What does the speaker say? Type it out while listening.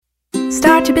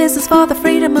Start your business for the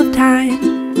freedom of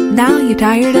time. Now you're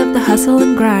tired of the hustle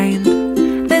and grind.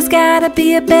 There's gotta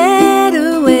be a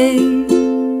better way.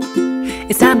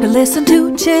 It's time to listen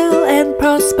to Chill and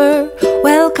Prosper.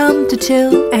 Welcome to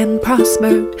Chill and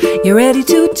Prosper. You're ready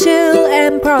to chill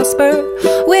and prosper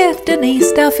with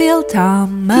Denise Duffield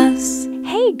Thomas.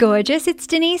 Hey gorgeous, it's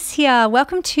Denise here.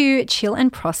 Welcome to Chill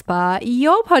and Prosper,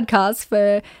 your podcast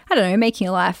for, making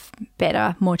your life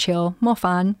better, more chill, more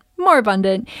fun, more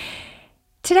abundant.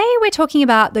 Today we're talking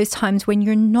about those times when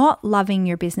you're not loving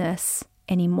your business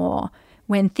anymore,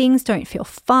 when things don't feel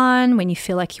fun, when you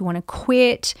feel like you want to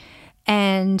quit.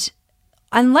 And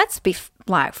let's be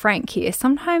frank here,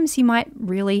 sometimes you might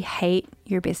really hate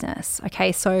your business.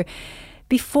 Okay, so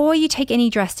before you take any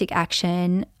drastic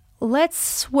action,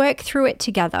 let's work through it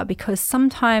together, because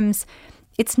sometimes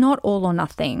it's not all or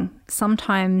nothing.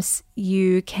 Sometimes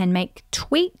you can make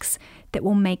tweaks that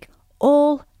will make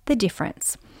all the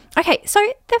difference. Okay, so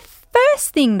the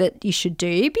first thing that you should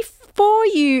do before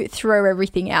you throw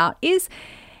everything out is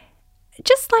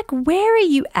just where are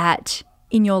you at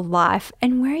in your life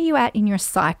and where are you at in your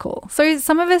cycle? So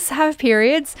some of us have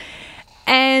periods,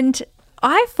 and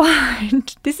I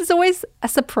find this is always a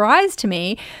surprise to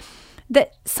me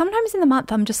that sometimes in the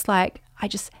month I'm just I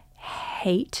just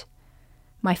hate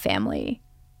my family.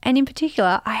 And in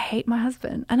particular, I hate my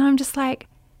husband. And I'm just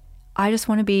I just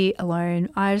want to be alone.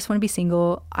 I just want to be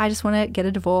single. I just want to get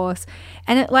a divorce.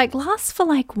 And it lasts for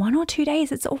 1 or 2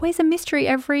 days. It's always a mystery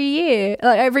every year,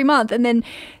 every month. And then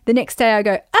the next day I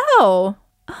go, oh,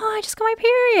 I just got my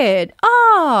period.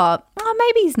 Oh,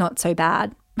 maybe he's not so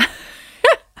bad.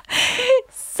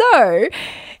 So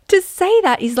to say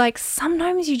that is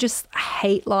sometimes you just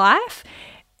hate life,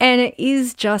 and it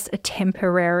is just a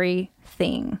temporary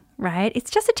thing, right?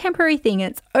 It's just a temporary thing.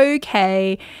 It's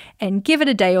okay, and give it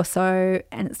a day or so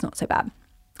and it's not so bad.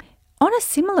 On a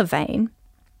similar vein,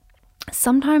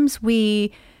 sometimes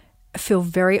we feel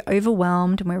very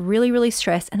overwhelmed and we're really, really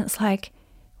stressed, and it's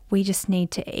we just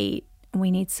need to eat, we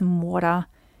need some water,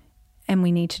 and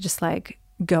we need to just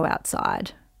go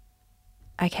outside.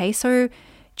 Okay, so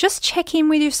just check in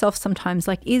with yourself sometimes.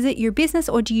 Is it your business,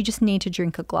 or do you just need to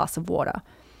drink a glass of water?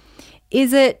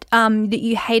 Is it that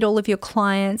you hate all of your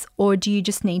clients, or do you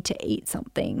just need to eat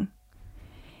something?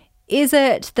 Is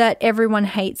it that everyone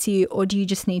hates you, or do you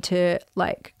just need to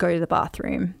go to the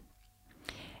bathroom?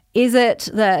 Is it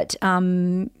that,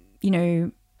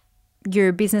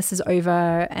 your business is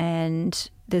over and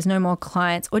there's no more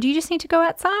clients, or do you just need to go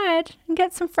outside and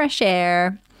get some fresh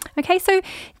air? Okay, so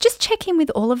just check in with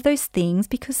all of those things,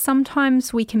 because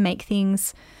sometimes we can make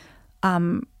things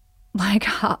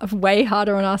way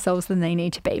harder on ourselves than they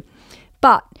need to be.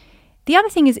 But the other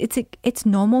thing is it's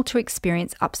normal to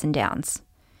experience ups and downs.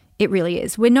 It really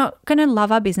is. We're not going to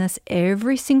love our business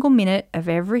every single minute of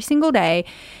every single day,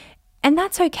 and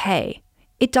that's okay.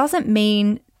 It doesn't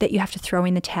mean that you have to throw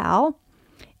in the towel.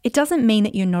 It doesn't mean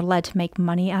that you're not allowed to make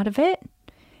money out of it.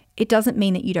 It doesn't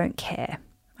mean that you don't care.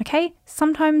 Okay?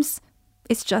 Sometimes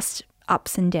it's just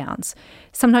ups and downs.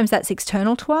 Sometimes that's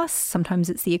external to us. Sometimes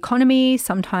it's the economy.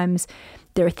 Sometimes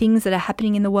there are things that are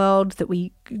happening in the world that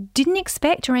we didn't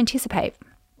expect or anticipate.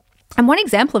 And one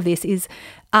example of this is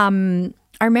I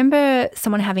remember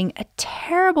someone having a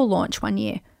terrible launch one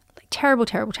year. Terrible,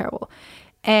 terrible, terrible.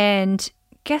 And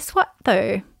guess what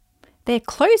though? Their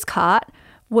close cart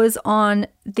was on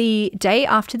the day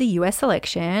after the US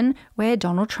election, where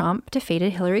Donald Trump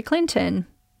defeated Hillary Clinton.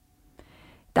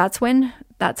 That's when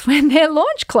their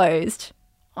launch closed,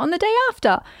 on the day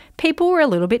after. People were a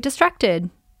little bit distracted,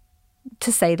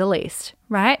 to say the least,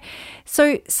 right?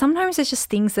 So sometimes it's just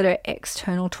things that are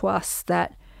external to us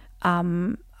that are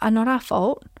not our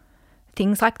fault.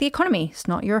 Things like the economy. It's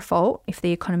not your fault if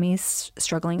the economy is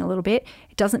struggling a little bit.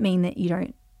 It doesn't mean that you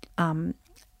don't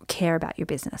care about your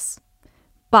business.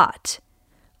 But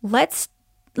let's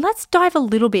dive a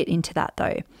little bit into that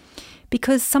though,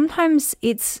 because sometimes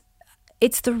it's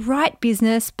the right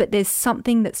business, but there's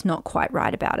something that's not quite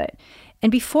right about it.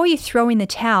 And before you throw in the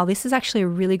towel, this is actually a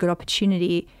really good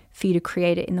opportunity for you to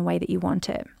create it in the way that you want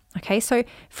it. Okay, so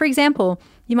for example,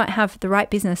 you might have the right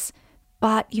business,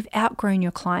 but you've outgrown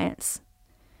your clients,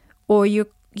 or you're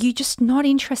just not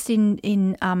interested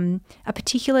in a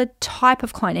particular type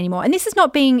of client anymore. And this is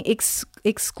not being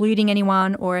excluding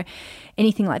anyone or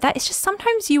anything like that. It's just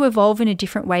sometimes you evolve in a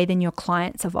different way than your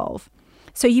clients evolve.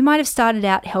 So you might have started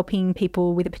out helping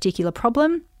people with a particular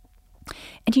problem,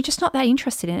 and you're just not that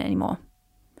interested in it anymore.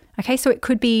 Okay, so it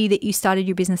could be that you started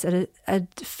your business at a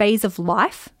phase of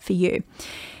life for you.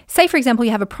 Say, for example,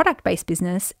 you have a product-based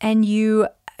business and you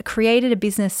created a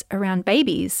business around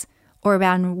babies or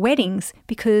around weddings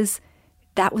because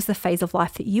that was the phase of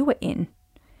life that you were in.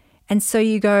 And so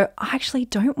you go, I actually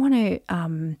don't want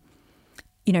to,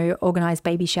 organize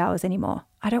baby showers anymore.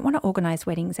 I don't want to organize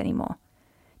weddings anymore.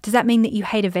 Does that mean that you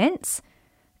hate events?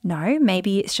 No,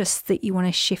 maybe it's just that you want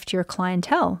to shift your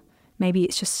clientele. Maybe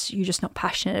it's just you're just not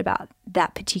passionate about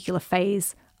that particular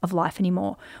phase of life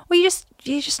anymore, or you're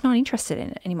just not interested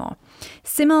in it anymore.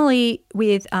 Similarly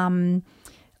with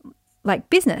like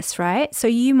business, right? So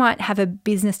you might have a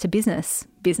business to business,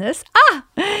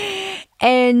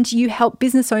 and you help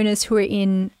business owners who are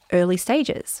in early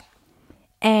stages,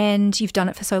 and you've done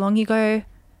it for so long, you go,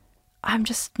 I'm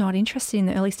just not interested in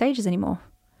the early stages anymore.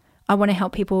 I want to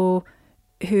help people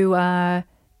who are,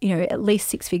 at least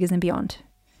 6 figures and beyond.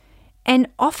 And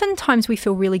oftentimes we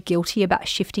feel really guilty about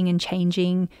shifting and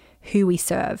changing who we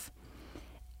serve.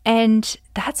 And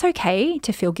that's okay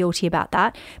to feel guilty about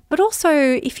that. But also,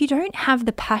 if you don't have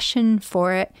the passion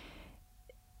for it,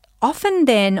 often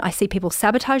then I see people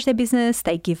sabotage their business,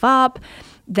 they give up,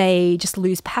 they just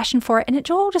lose passion for it, and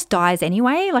it all just dies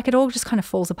anyway. Like it all just kind of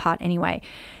falls apart anyway.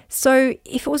 So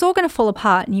if it was all going to fall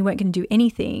apart and you weren't going to do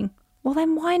anything, well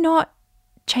then why not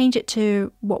change it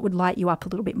to what would light you up a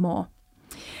little bit more?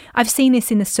 I've seen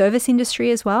this in the service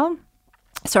industry as well.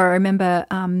 So I remember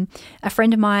a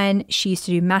friend of mine, she used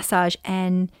to do massage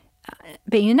and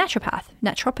being a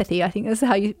naturopathy, I think is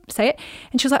how you say it.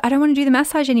 And she was like, I don't want to do the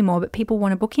massage anymore, but people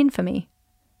want to book in for me.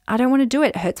 I don't want to do it.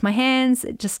 It hurts my hands.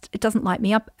 It doesn't light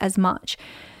me up as much.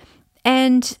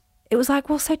 And it was like,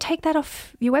 well, so take that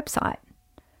off your website.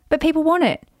 But people want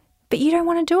it, but you don't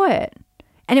want to do it.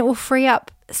 And it will free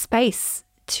up space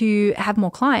to have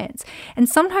more clients. And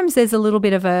sometimes there's a little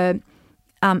bit of a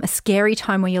scary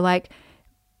time where you're like,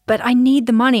 but I need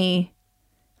the money,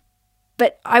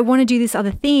 but I want to do this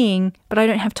other thing, but I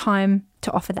don't have time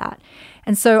to offer that.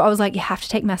 And so I was like, you have to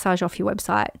take massage off your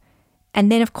website.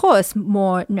 And then of course,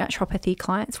 more naturopathy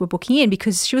clients were booking in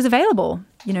because she was available,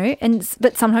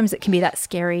 but sometimes it can be that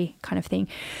scary kind of thing.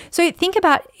 So think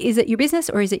about, is it your business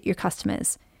or is it your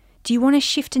customers? Do you want to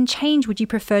shift and change? Would you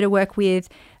prefer to work with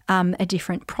a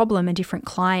different problem, a different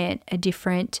client, a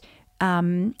different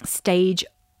stage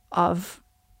of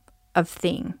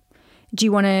thing? Do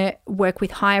you want to work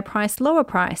with higher price, lower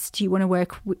price? Do you want to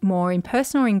work more in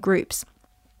person or in groups?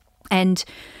 And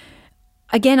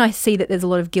again, I see that there's a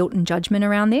lot of guilt and judgment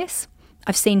around this.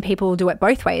 I've seen people do it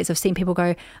both ways. I've seen people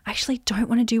go, I actually don't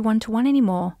want to do one-to-one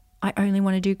anymore. I only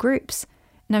want to do groups.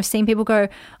 And I've seen people go,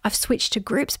 I've switched to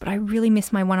groups, but I really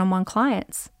miss my one-on-one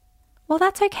clients. Well,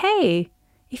 that's okay.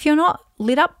 If you're not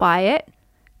lit up by it,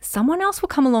 someone else will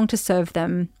come along to serve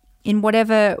them in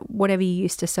whatever you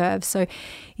used to serve. So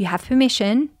you have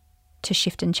permission to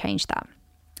shift and change that.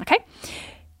 Okay.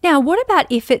 Now, what about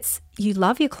if it's you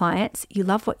love your clients, you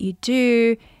love what you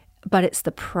do, but it's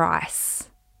the price?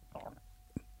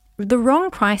 The wrong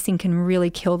pricing can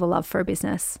really kill the love for a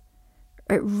business.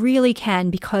 It really can,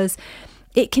 because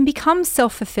it can become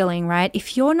self-fulfilling, right?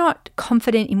 If you're not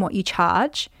confident in what you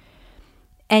charge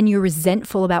and you're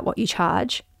resentful about what you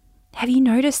charge, have you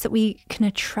noticed that we can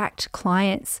attract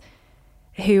clients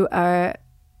who are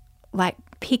like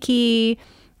picky,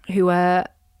 who are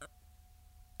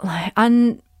like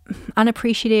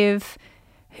unappreciative,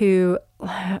 who,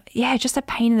 just a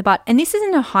pain in the butt. And this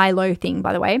isn't a high-low thing,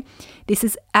 by the way. This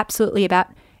is absolutely about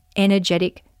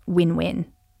energetic win-win.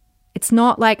 It's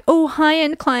not like, oh,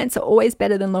 high-end clients are always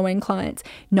better than low-end clients.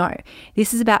 No,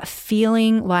 this is about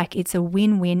feeling like it's a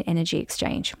win-win energy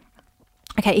exchange.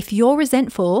 Okay, if you're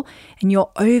resentful and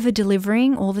you're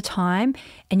over-delivering all the time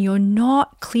and you're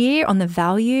not clear on the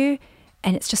value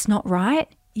and it's just not right,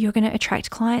 you're going to attract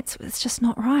clients. It's just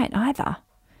not right either.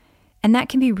 And that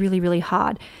can be really, really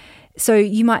hard. So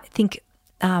you might think,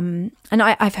 and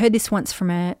I've heard this once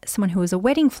from someone who was a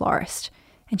wedding florist,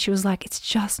 and she was like, it's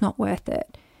just not worth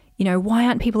it. Why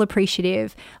aren't people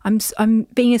appreciative? I'm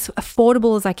being as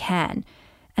affordable as I can.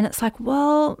 And it's like,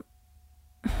 well,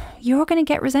 you're going to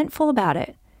get resentful about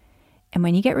it. And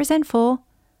when you get resentful,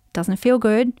 it doesn't feel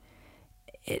good.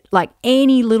 Like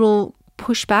any little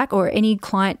pushback or any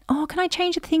client, oh, can I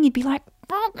change the thing? You'd be like,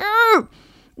 oh,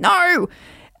 no.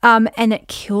 And it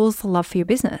kills the love for your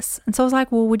business. And so I was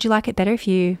like, well, would you like it better if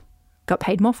you got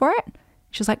paid more for it?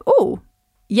 She was like, oh,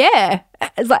 yeah.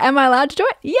 It's like, am I allowed to do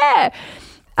it? Yeah.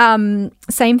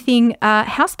 Same thing,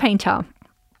 house painter.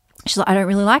 She's like, I don't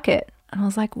really like it. And I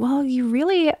was like, well, you're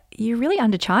really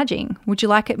undercharging. Would you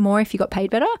like it more if you got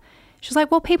paid better? She was like,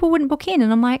 well, people wouldn't book in.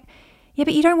 And I'm like, yeah,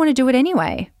 but you don't want to do it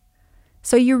anyway.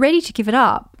 So you're ready to give it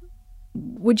up.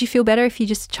 Would you feel better if you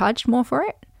just charged more for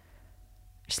it?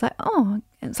 She's like, oh,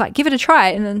 it's like, give it a try.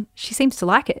 And then she seems to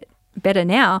like it better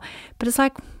now. But it's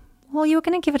like, well, you were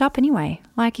going to give it up anyway.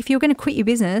 Like if you're going to quit your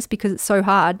business because it's so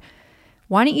hard,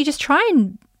 why don't you just try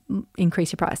and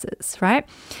increase your prices, right?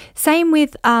 Same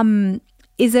with,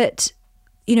 is it,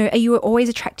 are you always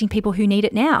attracting people who need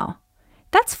it now?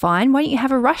 That's fine. Why don't you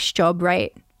have a rush job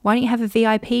rate? Why don't you have a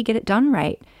VIP get it done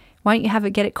rate? Why don't you have a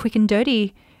get it quick and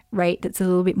dirty rate that's a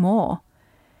little bit more?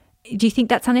 Do you think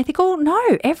that's unethical?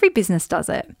 No, every business does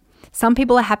it. Some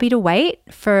people are happy to wait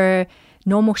for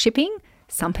normal shipping.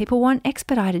 Some people want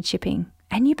expedited shipping,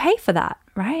 and you pay for that,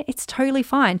 right? It's totally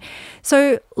fine.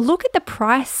 So look at the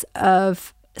price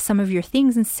of some of your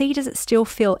things and see, does it still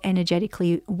feel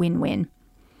energetically win-win?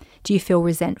 Do you feel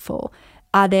resentful?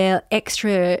 Are there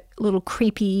extra little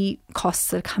creepy costs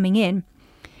that are coming in?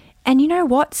 And you know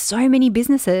what? So many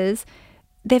businesses,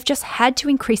 they've just had to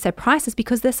increase their prices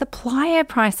because their supplier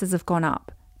prices have gone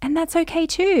up. And that's okay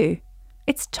too.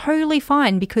 It's totally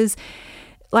fine because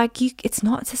it's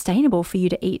not sustainable for you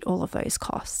to eat all of those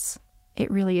costs. It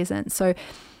really isn't. So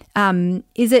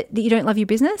is it that you don't love your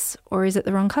business, or is it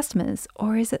the wrong customers,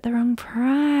 or is it the wrong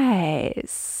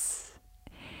price?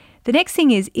 The next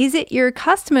thing is it your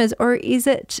customers, or is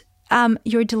it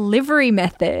your delivery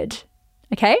method?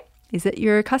 Okay. Is it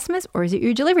your customers, or is it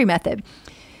your delivery method?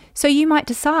 So you might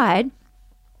decide,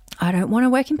 I don't want to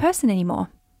work in person anymore.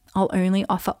 I'll only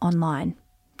offer online.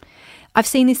 I've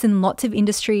seen this in lots of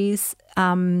industries,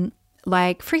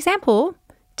 like, for example,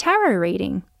 tarot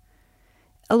reading.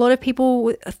 A lot of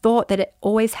people thought that it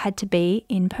always had to be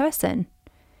in person.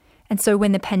 And so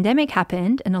when the pandemic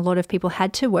happened and a lot of people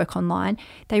had to work online,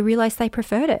 they realized they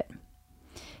preferred it.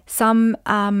 Some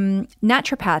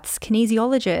naturopaths,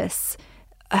 kinesiologists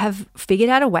have figured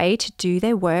out a way to do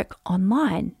their work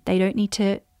online. They don't need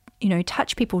to,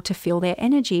 touch people to feel their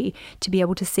energy, to be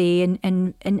able to see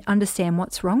and understand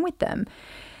what's wrong with them.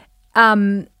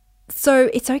 So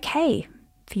it's okay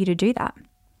for you to do that.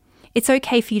 It's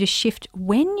okay for you to shift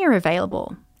when you're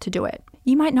available to do it.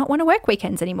 You might not want to work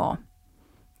weekends anymore.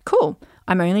 Cool.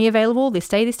 I'm only available this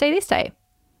day, this day, this day.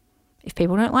 If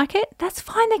people don't like it, that's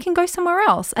fine. They can go somewhere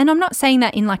else. And I'm not saying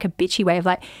that in like a bitchy way of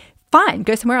like, fine,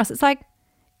 go somewhere else. It's like,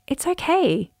 it's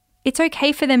okay. It's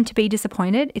okay for them to be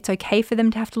disappointed. It's okay for them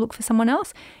to have to look for someone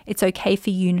else. It's okay for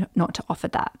you not to offer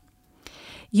that.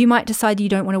 You might decide you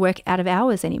don't want to work out of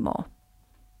hours anymore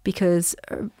because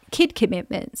kid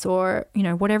commitments or,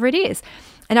 whatever it is.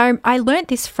 And I learned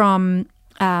this from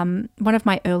one of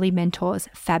my early mentors,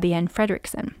 Fabienne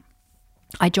Fredrickson.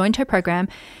 I joined her program,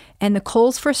 and the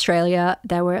calls for Australia,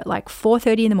 they were at like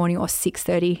 4:30 in the morning or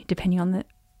 6:30, depending on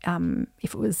the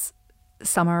if it was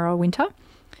summer or winter.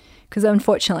 Because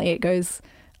unfortunately it goes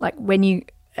like when you,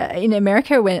 in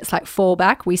America, when it's like fall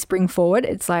back, we spring forward.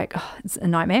 It's like, it's a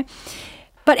nightmare.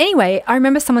 But anyway, I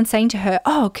remember someone saying to her,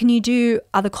 can you do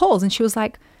other calls? And she was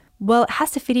like, well, it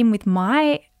has to fit in with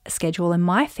my schedule and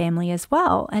my family as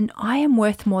well. And I am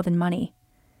worth more than money.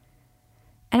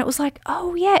 And it was like,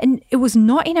 oh yeah. And it was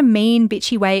not in a mean,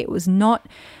 bitchy way. It was not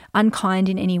unkind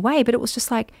in any way, but it was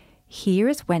just like, here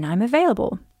is when I'm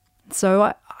available.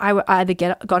 So I either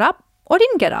got up or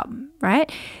didn't get up,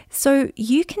 right? So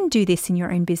you can do this in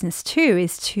your own business too,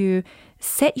 is to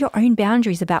set your own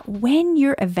boundaries about when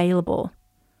you're available.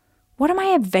 What am I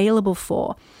available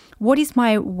for? What is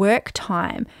my work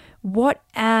time?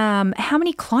 How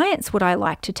many clients would I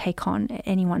like to take on at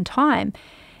any one time?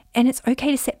 And it's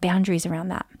okay to set boundaries around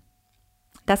that.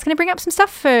 That's going to bring up some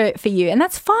stuff for you, and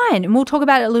that's fine. And we'll talk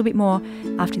about it a little bit more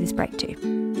after this break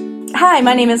too. Hi,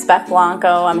 my name is Beth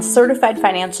Blanco. I'm a certified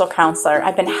financial counselor.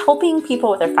 I've been helping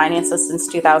people with their finances since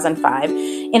 2005.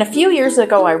 And a few years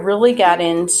ago, I really got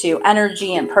into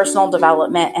energy and personal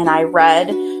development, and I read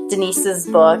Denise's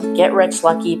book, Get Rich,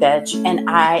 Lucky Bitch, and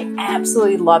I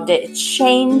absolutely loved it. It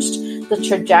changed the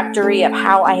trajectory of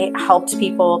how I helped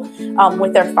people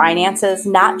with their finances,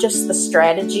 not just the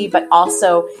strategy, but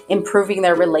also improving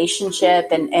their relationship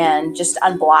and just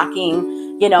unblocking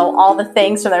all the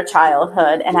things from their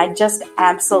childhood. And I just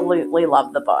absolutely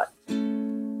love the book.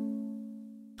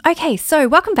 Okay, so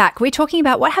welcome back. We're talking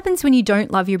about what happens when you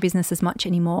don't love your business as much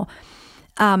anymore.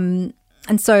 And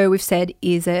so we've said,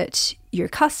 is it your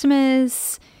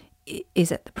customers?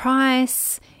 Is it the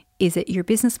price? Is it your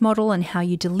business model and how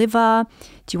you deliver?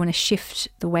 Do you want to shift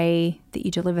the way that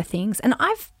you deliver things? And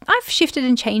I've shifted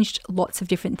and changed lots of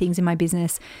different things in my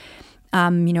business.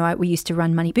 We used to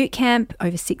run Money Bootcamp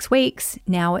over 6 weeks.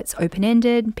 Now it's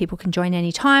open-ended. People can join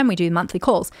anytime. We do monthly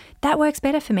calls. That works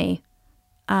better for me.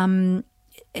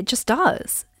 It just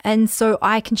does. And so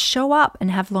I can show up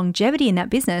and have longevity in that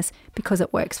business because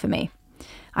it works for me.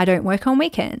 I don't work on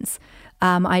weekends.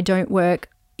 I don't work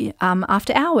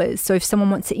after hours. So if someone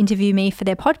wants to interview me for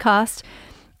their podcast,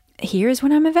 here is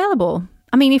when I'm available.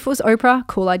 I mean, if it was Oprah,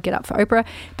 cool, I'd get up for Oprah.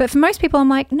 But for most people, I'm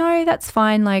like, no, that's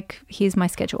fine. Like, here's my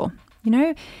schedule. You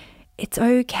know, it's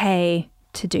okay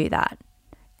to do that.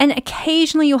 And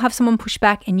occasionally you'll have someone push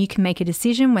back and you can make a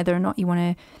decision whether or not you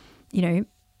want to, you know,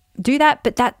 do that.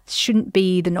 But that shouldn't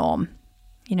be the norm.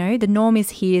 You know, the norm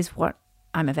is here's what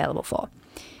I'm available for.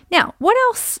 Now, what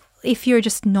else if you're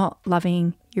just not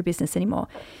loving your business anymore?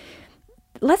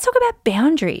 Let's talk about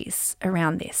boundaries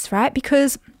around this, right?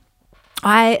 Because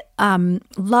I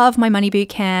love my money boot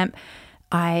camp.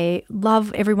 I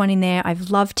love everyone in there.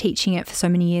 I've loved teaching it for so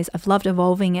many years. I've loved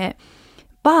evolving it.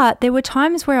 But there were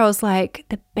times where I was like,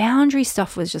 the boundary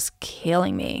stuff was just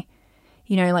killing me.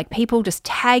 You know, like people just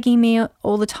tagging me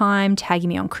all the time, tagging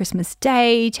me on Christmas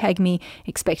Day, tagging me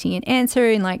expecting an answer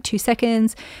in like 2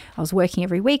 seconds. I was working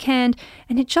every weekend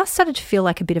and it just started to feel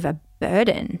like a bit of a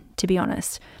burden, to be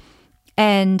honest.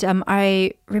 And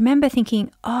I remember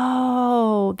thinking,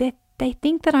 oh, they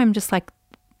think that I'm just like,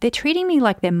 they're treating me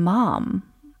like their mom.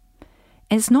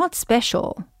 And it's not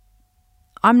special.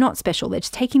 I'm not special. They're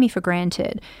just taking me for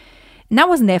granted. And that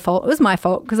wasn't their fault. It was my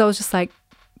fault because I was just like,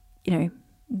 you know,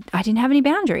 I didn't have any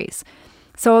boundaries.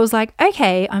 So I was like,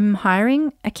 okay, I'm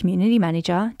hiring a community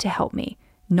manager to help me.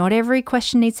 Not every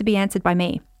question needs to be answered by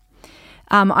me.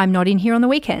 I'm not in here on the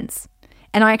weekends.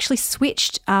 And I actually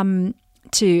switched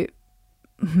to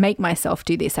make myself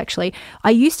do this actually.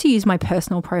 I used to use my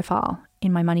personal profile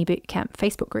in my Money Bootcamp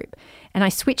Facebook group and I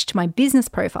switched to my business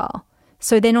profile.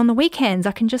 So then on the weekends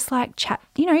I can just like chat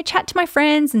to my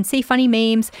friends and see funny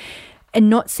memes and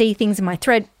not see things in my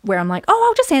thread where I'm like, oh,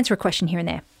 I'll just answer a question here and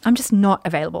there. I'm just not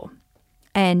available.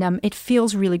 And it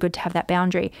feels really good to have that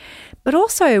boundary. But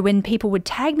also when people would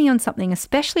tag me on something,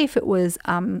 especially if it was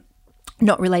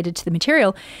not related to the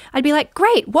material, I'd be like,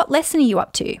 great, what lesson are you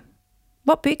up to?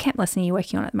 What bootcamp lesson are you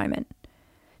working on at the moment?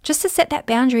 Just to set that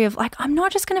boundary of like, I'm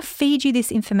not just going to feed you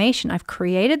this information. I've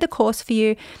created the course for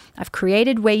you. I've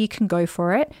created where you can go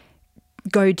for it.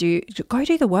 Go do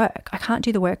the work. I can't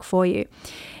do the work for you.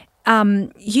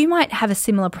 You might have a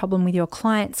similar problem with your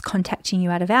clients contacting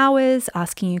you out of hours,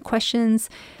 asking you questions.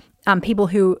 People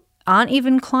who aren't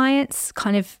even clients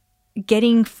kind of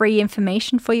getting free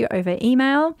information for you over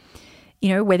email, you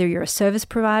know, whether you're a service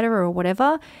provider or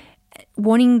whatever,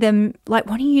 wanting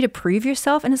you to prove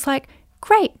yourself. And it's like,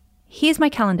 great, here's my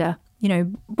calendar, you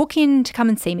know, book in to come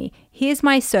and see me. Here's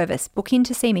my service, book in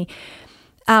to see me.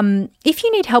 If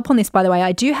you need help on this, by the way,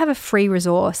 I do have a free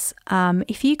resource.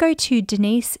 If you go to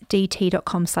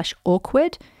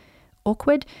denisedt.com/awkward,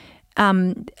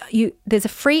 there's a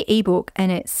free ebook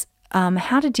and it's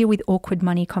how to deal with awkward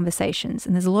money conversations.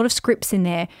 And there's a lot of scripts in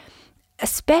there,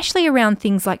 especially around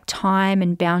things like time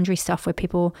and boundary stuff where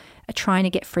people are trying to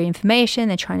get free information.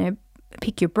 They're trying to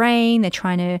pick your brain. They're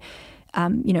trying to,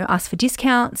 ask for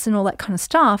discounts and all that kind of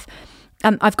stuff.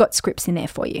 I've got scripts in there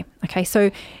for you. Okay.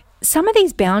 So some of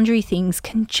these boundary things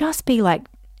can just be like,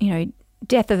 you know,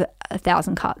 death of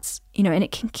 1,000 cuts, you know, and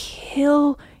it can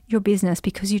kill your business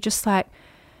because you're just like,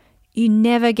 you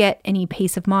never get any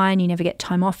peace of mind. You never get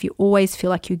time off. You always feel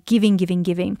like you're giving.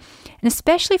 And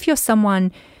especially if you're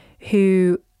someone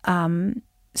who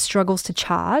struggles to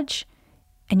charge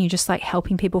and you're just like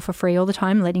helping people for free all the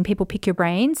time, letting people pick your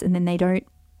brains and then they don't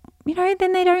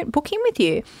book in with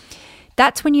you.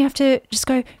 That's when you have to just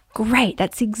go, great,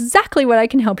 that's exactly what I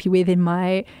can help you with in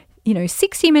my,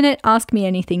 60-minute Ask Me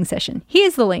Anything session.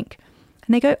 Here's the link.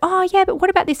 And they go, oh yeah, but what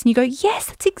about this? And you go, yes,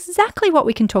 that's exactly what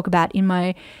we can talk about in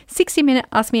my 60-minute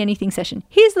Ask Me Anything session.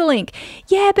 Here's the link.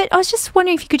 Yeah, but I was just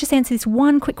wondering if you could just answer this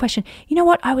one quick question. You know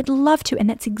what? I would love to. And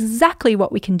that's exactly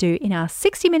what we can do in our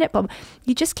 60-minute blah, blah.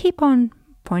 You just keep on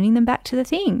pointing them back to the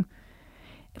thing.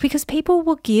 Because people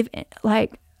will people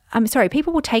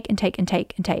will take and take and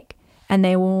take and take. And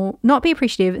they will not be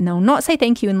appreciative and they'll not say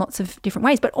thank you in lots of different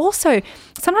ways. But also,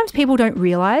 sometimes people don't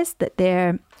realize that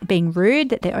they're being rude,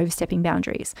 that they're overstepping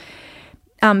boundaries,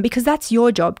 because that's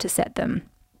your job to set them.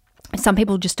 Some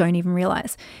people just don't even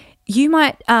realize. You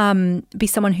might be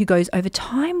someone who goes over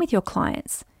time with your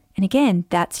clients. And again,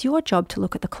 that's your job to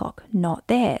look at the clock, not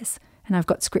theirs. And I've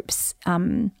got scripts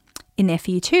in there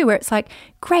for you too, where it's like,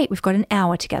 great, we've got an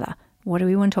hour together. What do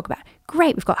we want to talk about?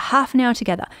 Great, we've got half an hour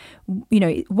together.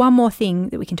 One more thing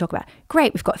that we can talk about.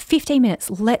 Great, we've got 15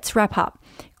 minutes. Let's wrap up.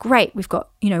 Great, we've got,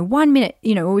 1 minute,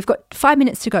 or we've got 5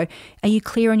 minutes to go. Are you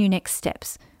clear on your next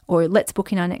steps? Or let's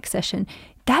book in our next session.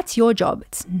 That's your job.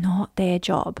 It's not their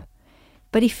job.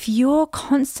 But if you're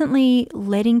constantly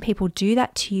letting people do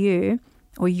that to you,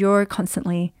 or you're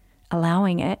constantly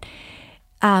allowing it,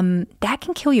 that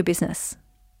can kill your business.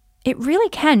 It really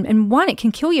can. And one, it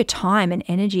can kill your time and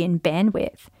energy and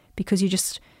bandwidth because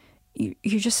you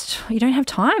don't have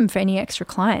time for any extra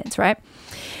clients, right?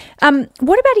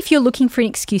 What about if you're looking for an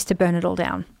excuse to burn it all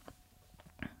down?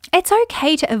 It's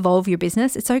okay to evolve your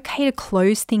business. It's okay to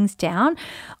close things down.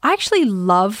 I actually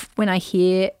love when I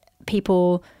hear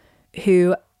people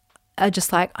who are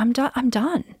just like, I'm done.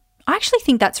 I actually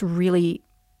think that's really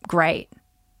great.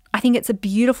 I think it's a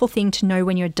beautiful thing to know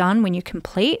when you're done, when you're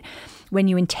complete, when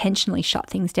you intentionally shut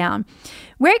things down.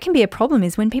 Where it can be a problem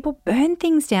is when people burn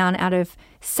things down out of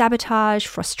sabotage,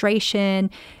 frustration,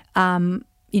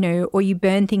 or you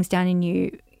burn things down and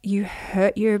you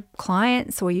hurt your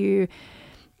clients, or you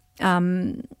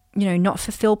not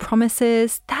fulfill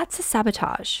promises. That's a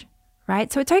sabotage,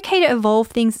 right? So it's okay to evolve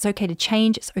things. It's okay to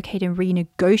change. It's okay to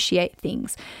renegotiate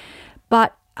things.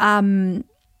 But,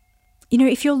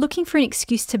 if you're looking for an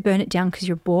excuse to burn it down because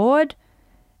you're bored,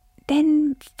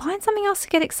 then find something else to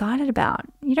get excited about.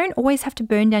 You don't always have to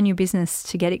burn down your business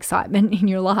to get excitement in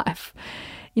your life.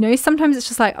 Sometimes it's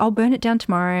just like, I'll burn it down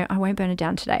tomorrow. I won't burn it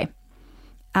down today.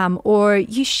 Or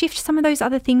you shift some of those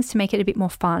other things to make it a bit more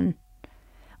fun.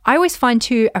 I always find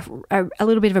too a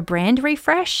little bit of a brand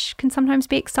refresh can sometimes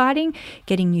be exciting.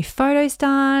 Getting new photos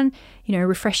done,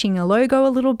 refreshing a logo a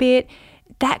little bit.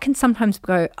 That can sometimes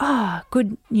go,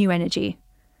 good new energy.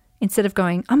 Instead of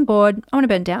going, I'm bored, I want to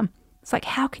burn it down. It's like,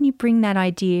 how can you bring that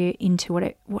idea into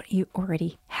what you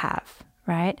already have,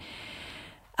 right?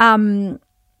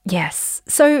 Yes.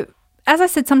 So as I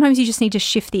said, sometimes you just need to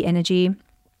shift the energy.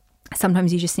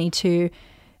 Sometimes you just need to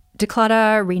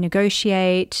declutter,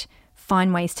 renegotiate,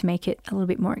 find ways to make it a little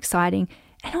bit more exciting.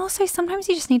 And also sometimes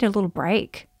you just need a little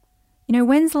break.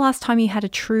 When's the last time you had a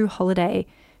true holiday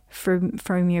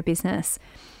from your business?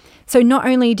 So not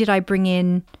only did I bring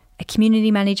in a community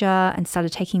manager and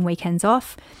started taking weekends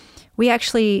off, we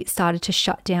actually started to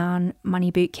shut down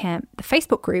Money Bootcamp, the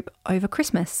Facebook group, over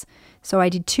Christmas. So I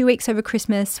did 2 weeks over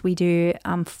Christmas. We do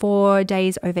 4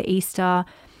 days over Easter.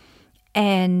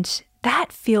 And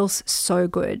that feels so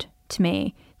good to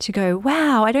me to go,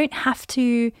 wow, I don't have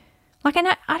to,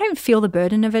 I don't feel the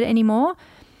burden of it anymore.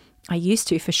 I used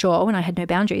to, for sure, when I had no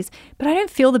boundaries, but I don't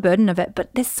feel the burden of it.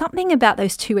 But there's something about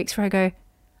those 2 weeks where I go,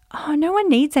 oh, no one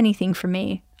needs anything from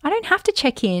me. I don't have to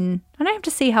check in. I don't have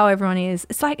to see how everyone is.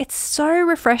 It's so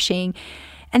refreshing.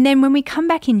 And then when we come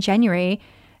back in January,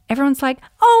 everyone's like,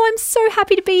 oh, I'm so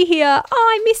happy to be here.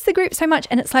 Oh, I miss the group so much.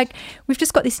 And it's like, we've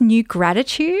just got this new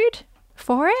gratitude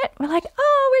for it. We're like,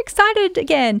 oh, we're excited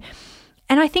again.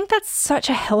 And I think that's such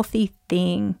a healthy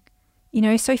thing,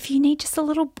 so if you need just a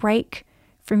little break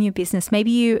from your business,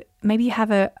 maybe you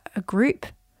have a group,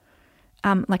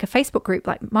 like a Facebook group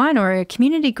like mine, or a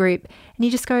community group, and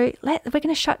you just go, we're going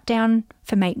to shut down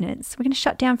for maintenance. We're going to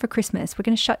shut down for Christmas. We're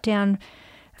going to shut down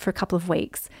for a couple of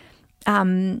weeks.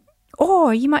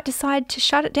 Or you might decide to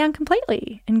shut it down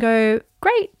completely and go,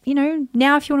 great,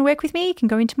 now if you want to work with me, you can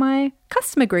go into my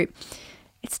customer group.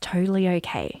 It's totally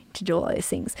okay to do all those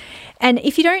things. And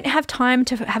if you don't have time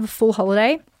to have a full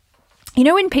holiday,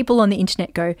 when people on the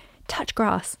internet go, touch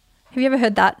grass. Have you ever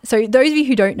heard that? So those of you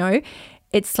who don't know,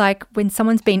 it's like when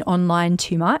someone's been online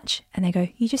too much and they go,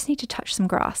 you just need to touch some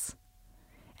grass.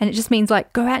 And it just means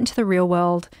go out into the real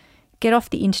world, get off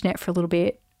the internet for a little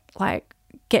bit,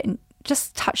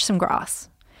 just touch some grass.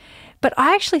 But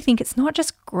I actually think it's not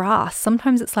just grass.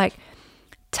 Sometimes it's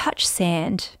touch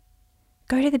sand,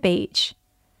 go to the beach,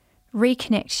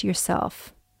 reconnect to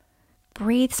yourself,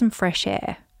 breathe some fresh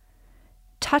air,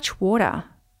 touch water,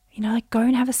 go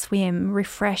and have a swim,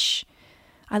 refresh.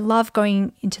 I love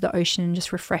going into the ocean and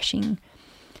just refreshing.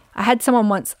 I had someone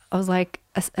once, I was like,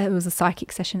 it was a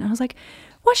psychic session. I was like,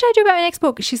 what should I do about my next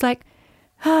book? She's like,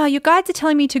 your guides are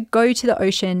telling me to go to the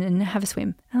ocean and have a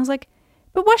swim. And I was like,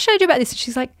 but what should I do about this? And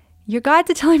she's like, your guides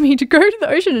are telling me to go to the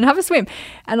ocean and have a swim.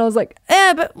 And I was like,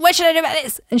 but what should I do about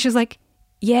this? And she was like,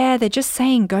 yeah, they're just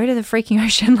saying go to the freaking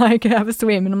ocean, have a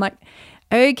swim. And I'm like,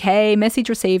 okay, message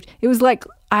received. It was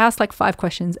I asked 5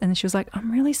 questions and then she was like,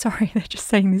 I'm really sorry. They're just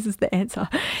saying this is the answer.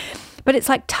 But it's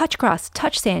touch grass,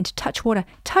 touch sand, touch water,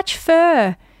 touch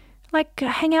fur,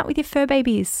 hang out with your fur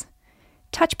babies,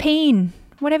 touch peen,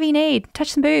 whatever you need,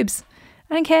 touch some boobs.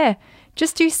 I don't care.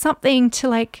 Just do something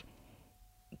to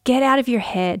get out of your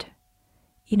head.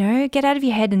 Get out of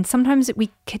your head. And sometimes we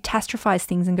catastrophize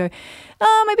things and go,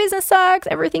 oh, my business sucks.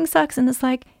 Everything sucks. And it's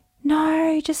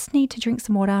no, you just need to drink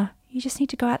some water. You just need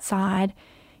to go outside.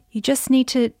 You just need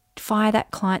to fire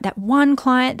that client, that one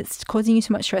client that's causing you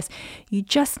too much stress. You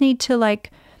just need to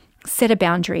set a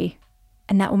boundary,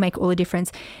 and that will make all the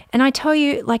difference. And I tell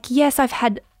you, yes, I've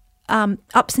had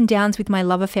ups and downs with my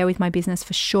love affair with my business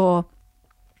for sure.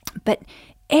 But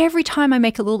every time I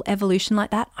make a little evolution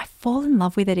like that, I fall in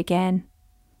love with it again.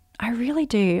 I really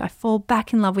do. I fall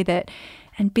back in love with it.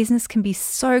 And business can be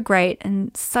so great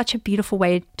and such a beautiful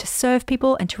way to serve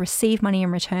people and to receive money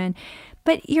in return.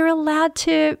 But you're allowed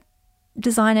to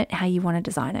design it how you want to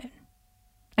design it.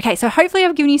 Okay, so hopefully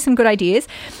I've given you some good ideas.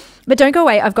 But don't go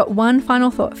away. I've got one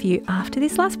final thought for you after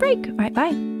this last break. All right,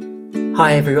 bye.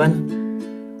 Hi,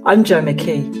 everyone. I'm Jo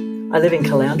McKee. I live in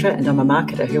Caloundra and I'm a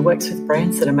marketer who works with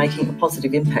brands that are making a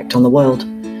positive impact on the world.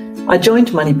 I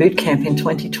joined Money Bootcamp in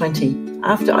 2020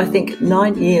 after, I think,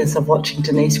 9 years of watching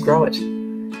Denise grow it.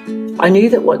 I knew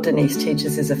that what Denise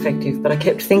teaches is effective, but I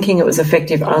kept thinking it was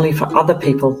effective only for other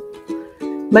people.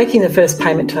 Making the first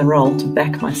payment to enrol to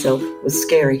back myself was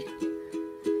scary.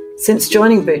 Since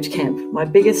joining Bootcamp, my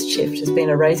biggest shift has been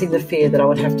erasing the fear that I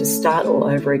would have to start all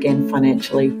over again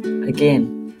financially,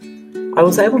 again. I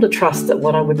was able to trust that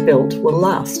what I would build will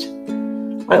last.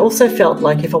 I also felt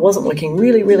like if I wasn't working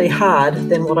really, really hard,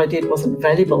 then what I did wasn't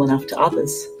valuable enough to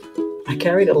others. I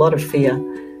carried a lot of fear.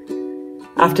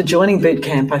 After joining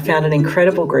Bootcamp, I found an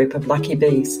incredible group of lucky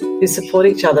bees who support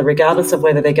each other regardless of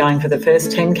whether they're going for the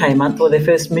first 10K month or their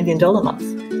first $1 million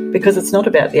month, because it's not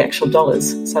about the actual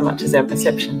dollars so much as our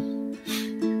perception.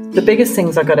 The biggest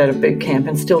things I got out of Bootcamp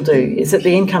and still do is that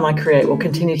the income I create will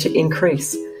continue to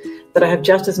increase, that I have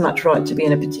just as much right to be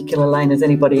in a particular lane as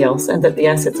anybody else, and that the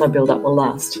assets I build up will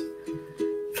last.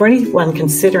 For anyone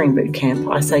considering Bootcamp,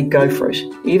 I say go for it,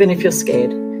 even if you're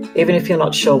scared, even if you're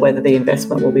not sure whether the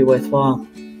investment will be worthwhile.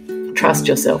 Trust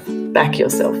yourself, back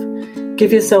yourself,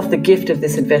 give yourself the gift of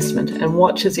this investment and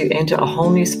watch as you enter a whole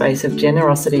new space of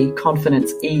generosity,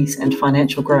 confidence, ease and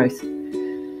financial growth.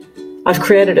 I've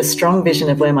created a strong vision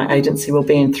of where my agency will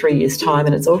be in 3 years' time,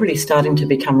 and it's already starting to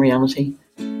become reality.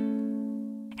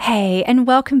 Hey, and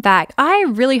welcome back. I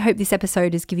really hope this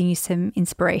episode is giving you some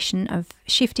inspiration of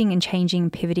shifting and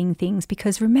changing, pivoting things,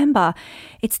 because remember,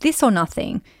 it's this or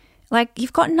nothing. Like,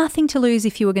 you've got nothing to lose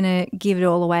if you were going to give it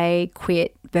all away,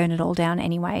 quit, burn it all down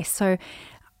anyway. So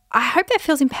I hope that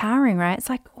feels empowering, right? It's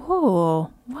like,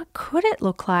 oh, what could it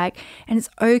look like? And it's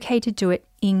okay to do it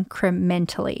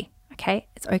incrementally. Okay,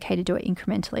 it's okay to do it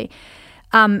incrementally.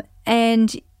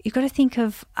 And you've got to think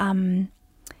of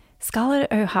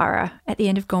Scarlett O'Hara at the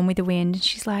end of Gone with the Wind.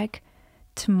 She's like,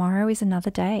 tomorrow is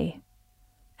another day.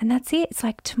 And that's it. It's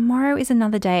like, tomorrow is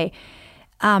another day.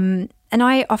 And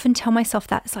I often tell myself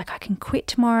that. It's like, I can quit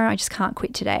tomorrow. I just can't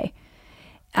quit today.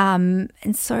 And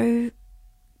so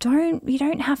you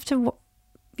don't have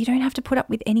to put up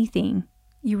with anything.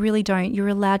 You really don't. You're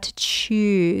allowed to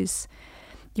choose.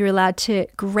 You're allowed to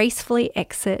gracefully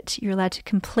exit. You're allowed to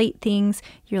complete things.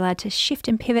 You're allowed to shift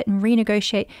and pivot and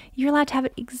renegotiate. You're allowed to have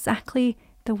it exactly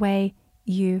the way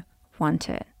you want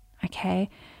it, okay?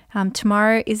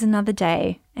 Tomorrow is another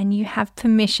day and you have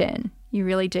permission. You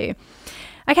really do.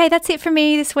 Okay, that's it for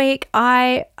me this week.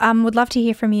 I would love to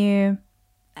hear from you.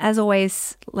 As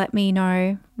always, let me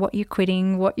know what you're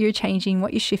quitting, what you're changing,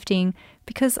 what you're shifting,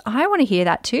 because I want to hear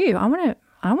that too.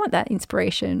 I want that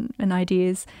inspiration and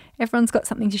ideas. Everyone's got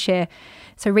something to share.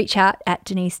 So reach out at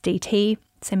Denise DT,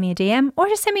 send me a DM, or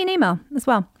just send me an email as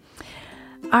well.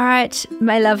 All right,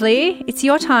 my lovely, it's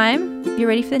your time. You're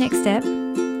ready for the next step.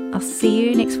 I'll see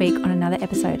you next week on another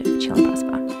episode of Chill and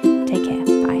Prosper. Take care.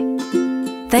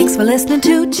 Bye. Thanks for listening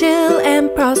to Chill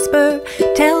and Prosper.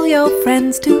 Tell your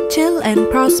friends to chill and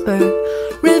prosper.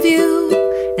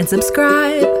 Review and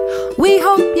subscribe. We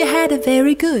hope you had a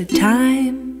very good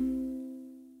time.